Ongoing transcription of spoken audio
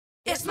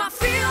It's my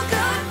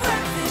feel-good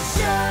breakfast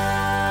show.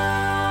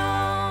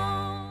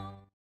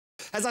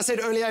 As I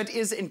said earlier, it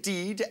is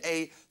indeed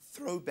a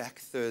Throwback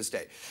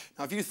Thursday.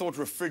 Now, if you thought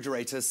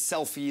refrigerators,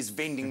 selfies,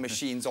 vending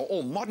machines are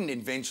all modern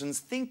inventions,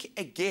 think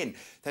again.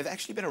 They've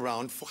actually been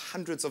around for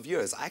hundreds of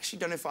years. I actually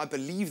don't know if I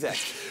believe that.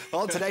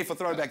 Well, today for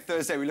Throwback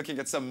Thursday, we're looking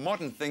at some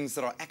modern things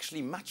that are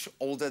actually much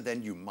older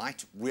than you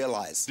might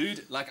realize.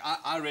 Dude, like,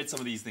 I read some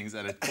of these things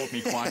and it caught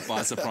me quite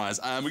by surprise.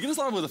 We're going to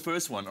start with the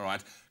first one, all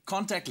right?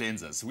 Contact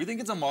lenses. We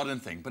think it's a modern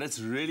thing, but it's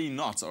really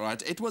not, all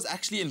right? It was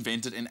actually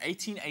invented in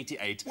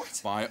 1888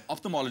 by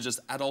ophthalmologist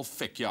Adolf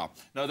Fick, yeah.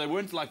 No, they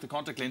weren't like the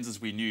contact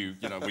lenses we knew,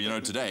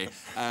 today.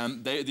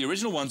 The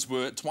original ones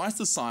were twice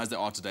the size they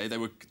are today.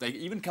 They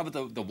even covered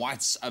the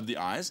whites of the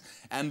eyes,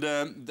 and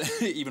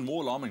even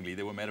more alarmingly,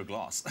 they were made of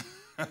glass.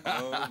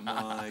 Oh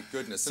my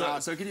goodness.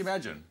 So can you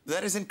imagine?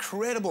 That is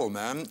incredible,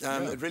 man.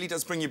 It really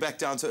does bring you back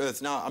down to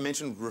earth. Now, I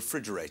mentioned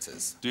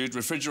refrigerators. Dude,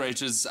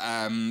 refrigerators,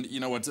 you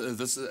know what,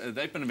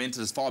 they've been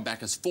invented as far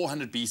back as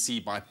 400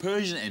 BC by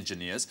Persian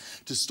engineers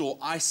to store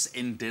ice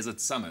in desert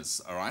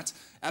summers, all right?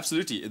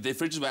 Absolutely. Their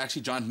fridges were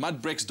actually giant mud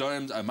brick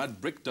domes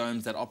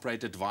that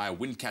operated via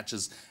wind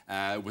catchers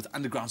with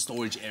underground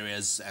storage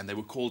areas, and they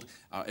were called,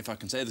 if I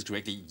can say this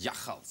correctly,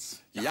 jakkals.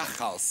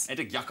 Jakkals. Eet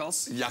ek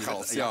jakkals?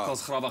 Jakkals, ja.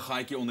 Jakkals grawe 'n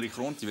gaatjie onder die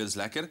grond, jy weet, is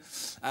lekker.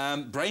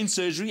 Brain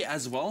surgery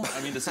as well.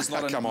 I mean, this is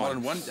not a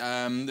modern one.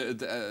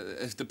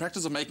 The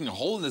practice of making a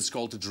hole in the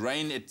skull to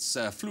drain its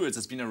fluids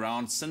has been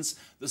around since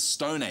the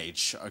Stone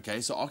Age,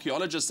 okay? So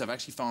archaeologists have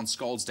actually found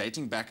skulls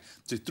dating back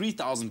to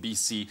 3000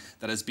 BC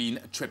that has been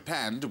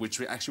trepanned,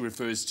 which actually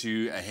refers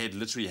to a head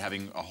literally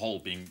having a hole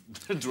being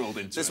drilled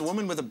into There's a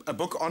woman with a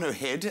book on her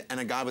head and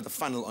a guy with a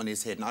funnel on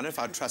his head. And I don't know if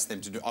I'd trust them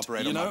to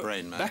operate on my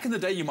brain, man. Back in the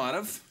day, you might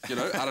have.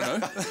 I don't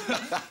know.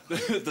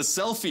 The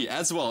selfie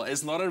as well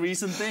is not a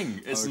recent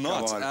thing. It's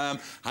not.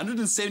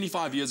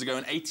 175 years ago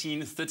in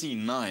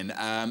 1839,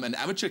 an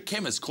amateur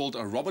chemist called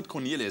Robert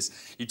Cornelius,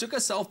 he took a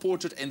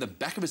self-portrait in the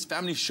back of his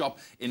family shop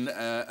in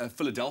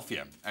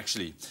Philadelphia,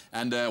 actually.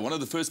 And one of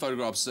the first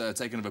photographs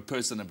taken of a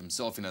person of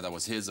himself, that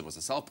was his. It was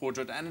a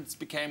self-portrait, and it's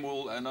became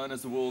known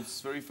as the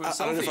world's very first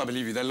selfie. I don't know if I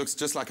believe you. That looks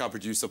just like our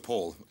producer,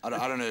 Paul. I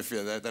don't know if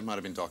that might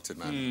have been doctored,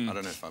 man. I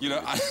don't know if I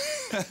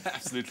believe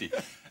absolutely.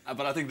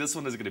 But I think this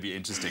one is going to be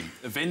interesting.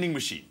 A vending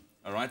machine.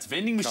 All right,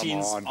 vending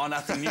machines are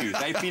nothing new.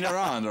 They've been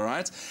around, all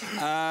right?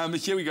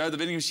 Here we go, the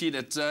vending machine.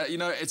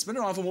 It's been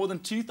around for more than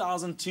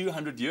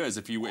 2,200 years,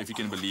 if you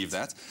can believe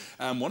that.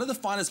 One of the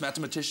finest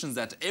mathematicians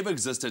that ever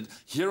existed,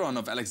 Hieron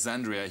of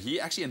Alexandria, he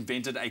actually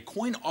invented a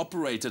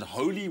coin-operated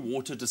holy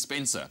water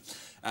dispenser.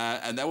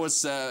 And that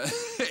was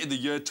in the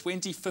year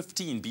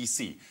 2015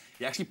 BC.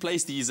 He actually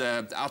placed these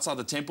outside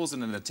the temples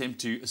in an attempt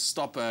to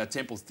stop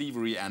temple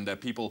thievery and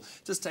people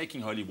just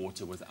taking holy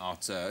water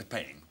without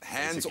paying.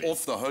 Hands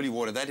off the holy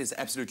water. That is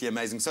absolutely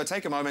amazing. So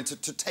take a moment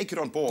to take it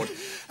on board.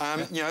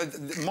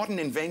 Modern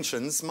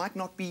inventions might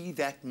not be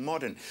that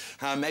modern.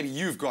 Maybe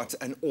you've got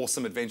an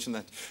awesome invention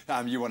that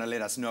you want to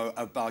let us know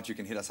about. You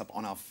can hit us up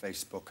on our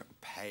Facebook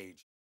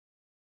page.